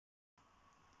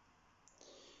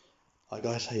Hi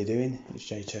guys, how you doing? It's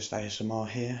JTest ASMR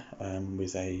here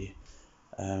with a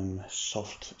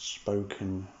soft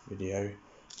spoken video.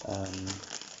 I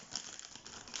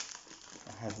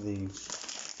have these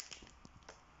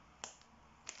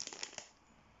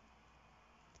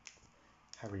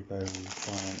Haribo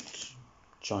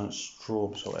giant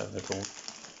strawbs or whatever they're called.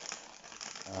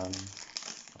 I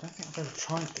don't think I've ever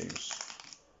tried these.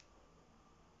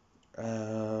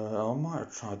 I might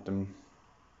have tried them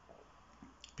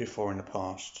before in the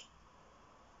past.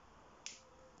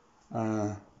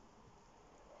 Sorry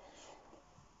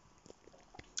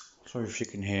if you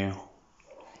can hear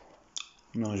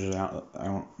noises out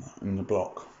in the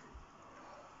block.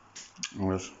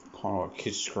 There's quite a lot of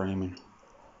kids screaming.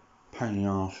 Pain in the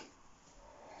arse.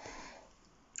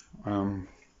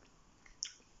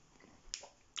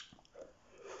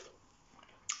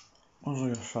 What was I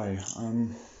going to say?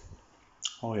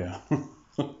 Oh yeah.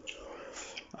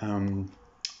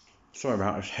 Sorry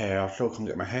about this hair. I still can't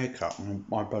get my hair cut.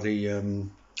 My bloody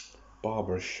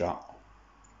barber is shut,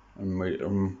 and with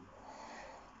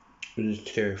this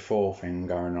tier 4 thing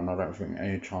going on, I don't think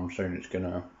anytime soon it's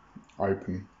gonna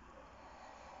open.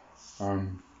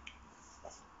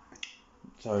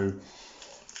 So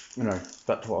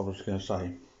back to what I was gonna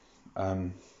say.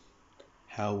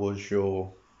 How was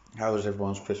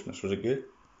everyone's Christmas? Was it good?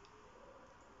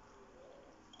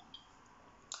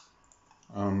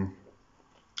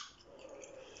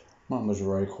 Mine was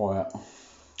very quiet.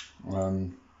 I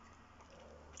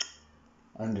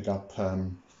ended up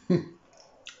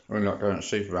not going to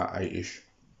sleep about 8ish.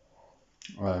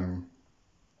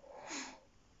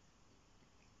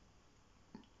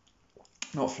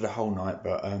 Not for the whole night,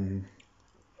 but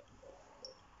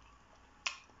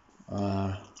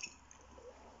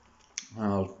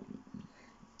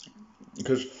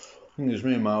because I think it was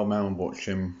me and my old man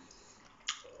watching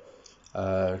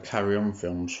Carry On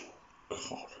films.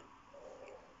 God,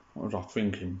 what was I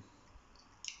thinking?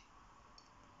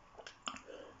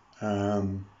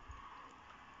 So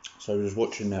I was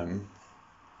watching them,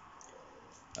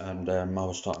 and I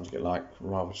was starting to get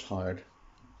rather tired,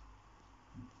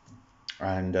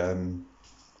 and I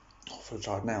feel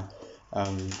tired now.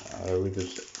 We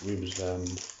was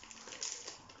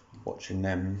watching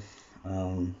them,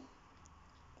 and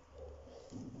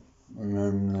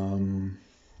then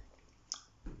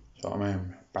so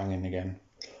I'm banging again.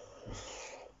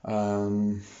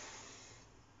 And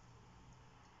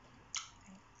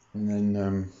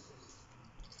then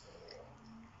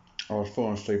I was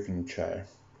falling asleep in the chair,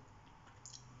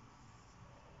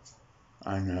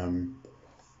 and I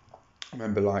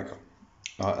remember like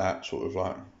that sort of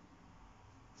like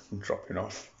dropping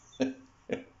off. And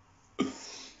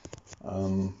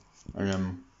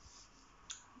then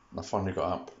I finally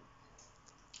got up,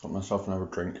 got myself another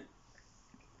drink.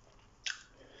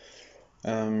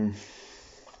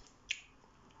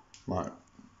 Like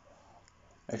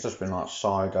it's just been like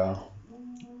cider.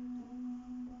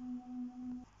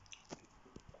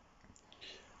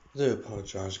 I do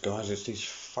apologise guys, it's these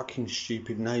fucking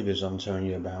stupid neighbours I'm telling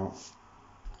you about,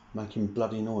 making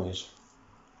bloody noise.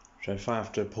 So if I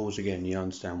have to pause again, you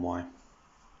understand why.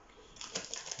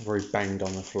 I've already banged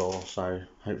on the floor, so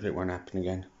hopefully it won't happen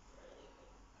again.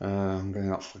 I'm going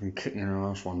to up fucking kicking in her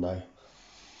ass one day.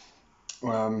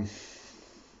 What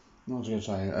was I going to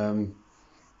say?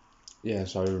 Yeah,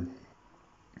 so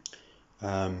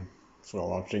forgot what I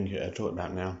was talking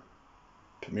about now.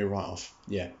 Put me right off.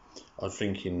 Yeah, I was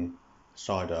drinking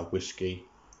cider, whiskey,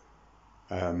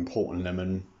 port and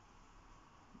lemon,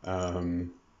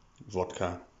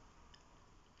 vodka.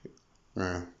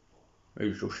 Yeah,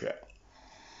 usual shit.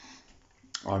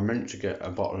 I meant to get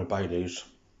a bottle of Baileys.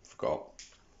 Forgot.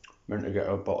 Meant to get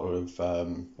a bottle of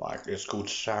it's called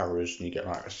sours, and you get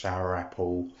like a sour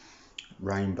apple,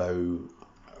 rainbow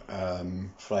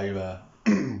flavour.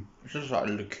 It's just like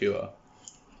a liqueur.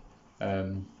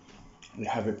 You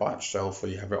have it by itself, or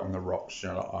you have it on the rocks,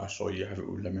 like ice, or you have it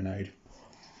with lemonade.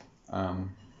 But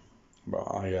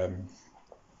I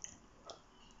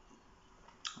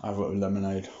have it with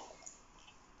lemonade.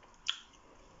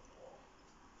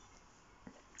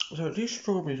 So these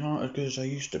strawberries aren't as good as they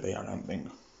used to be, I don't think.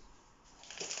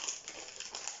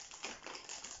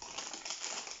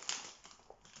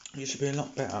 They used to be a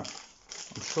lot better.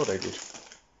 I'm sure they did.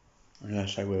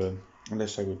 Unless they were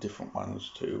different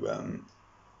ones to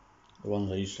the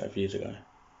ones I used to have years ago.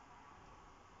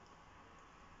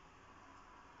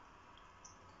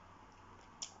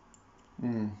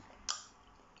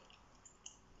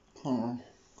 Can't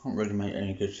really make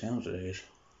any good sounds of these.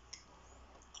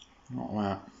 Not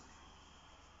that.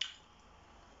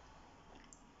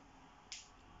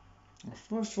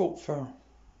 I thought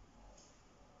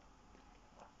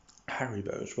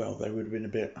Haribo as well. They would have been a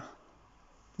bit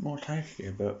more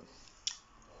tastier, but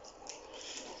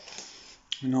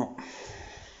not.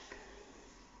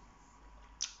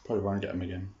 Probably won't get them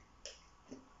again.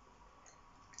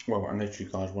 Well, unless you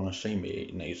guys want to see me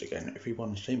eating these again. If you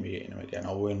want to see me eating them again,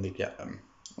 I'll only get them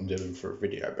and do them for a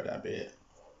video, but that'd be it.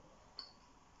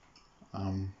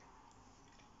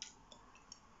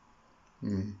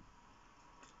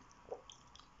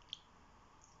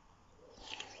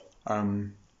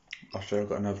 I still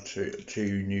got another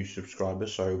two new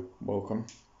subscribers, so welcome.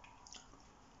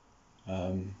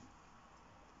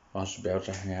 Nice to be able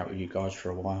to hang out with you guys for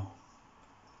a while.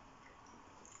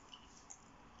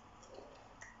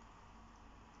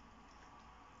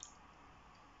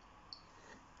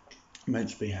 I'm meant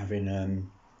to be having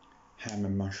ham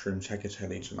and mushroom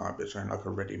tagliatelle tonight, but it's only like a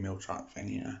ready meal type thing,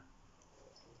 you know.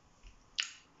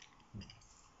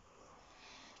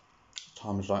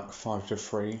 Time is like 5 to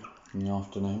 3 in the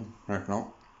afternoon. No, if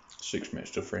not, 6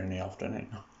 minutes to 3 in the afternoon.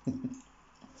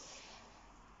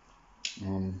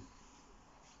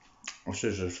 As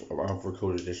soon as I've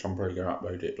recorded this, I'm probably going to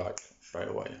upload it like straight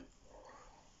away.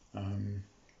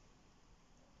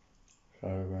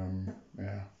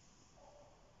 Yeah.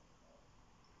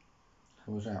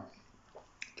 How was that?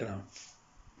 Don't know.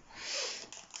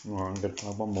 Well, I'm going to try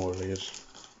one more of these,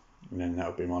 and then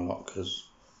that'll be my lot, because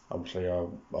obviously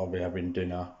I'll be having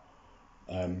dinner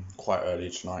quite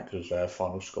early tonight, because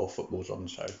final score football's on,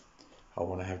 so I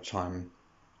want to have time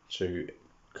to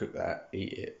cook that,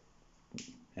 eat it.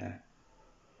 Yeah.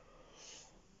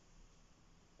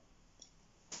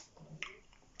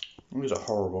 These are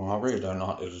horrible. I really don't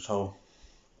like this at all.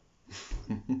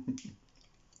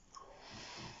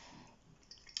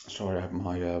 Sorry,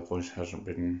 my voice hasn't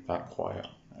been that quiet.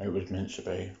 It was meant to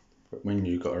be, but when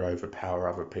you got to overpower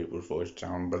other people's voice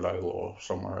down below or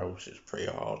somewhere else, it's pretty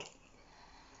hard.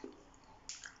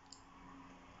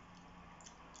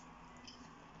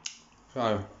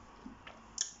 So,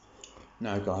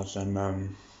 no guys,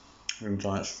 giant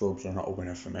strawbs are not a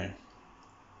winner for me.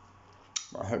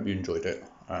 But I hope you enjoyed it.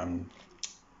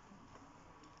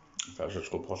 If that's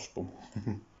at all possible.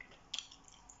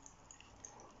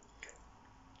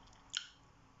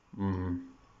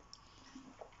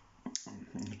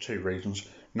 2 reasons.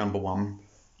 Number 1,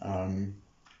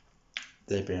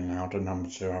 they're being loud, and number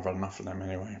 2, I've had enough of them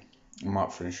anyway. I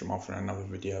might finish them off in another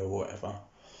video or whatever,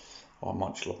 or I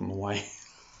might just lock them away.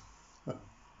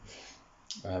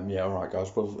 Yeah, alright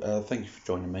guys, well thank you for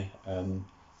joining me. I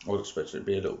was expecting it to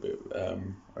be a little bit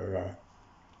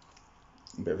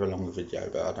a bit of a longer video,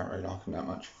 but I don't really like them that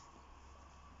much.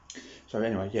 So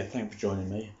anyway, yeah, thank you for joining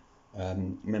me.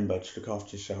 Remember to look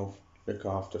after yourself, look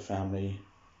after family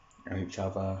and each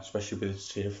other, especially with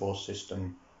the tier 4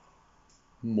 system,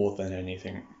 more than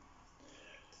anything.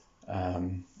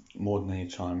 More than any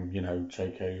time, you know,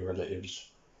 take care of your relatives,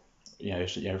 you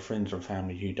know, friends and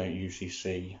family who you don't usually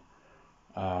see,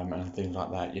 and things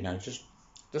like that. You know, just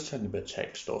send them a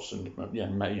text or send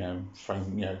them,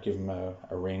 phone, give them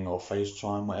a ring or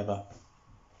FaceTime, whatever.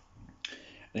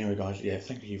 Anyway, guys, yeah,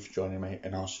 thank you for joining me,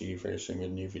 and I'll see you very soon with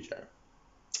a new video.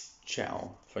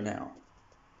 Ciao for now.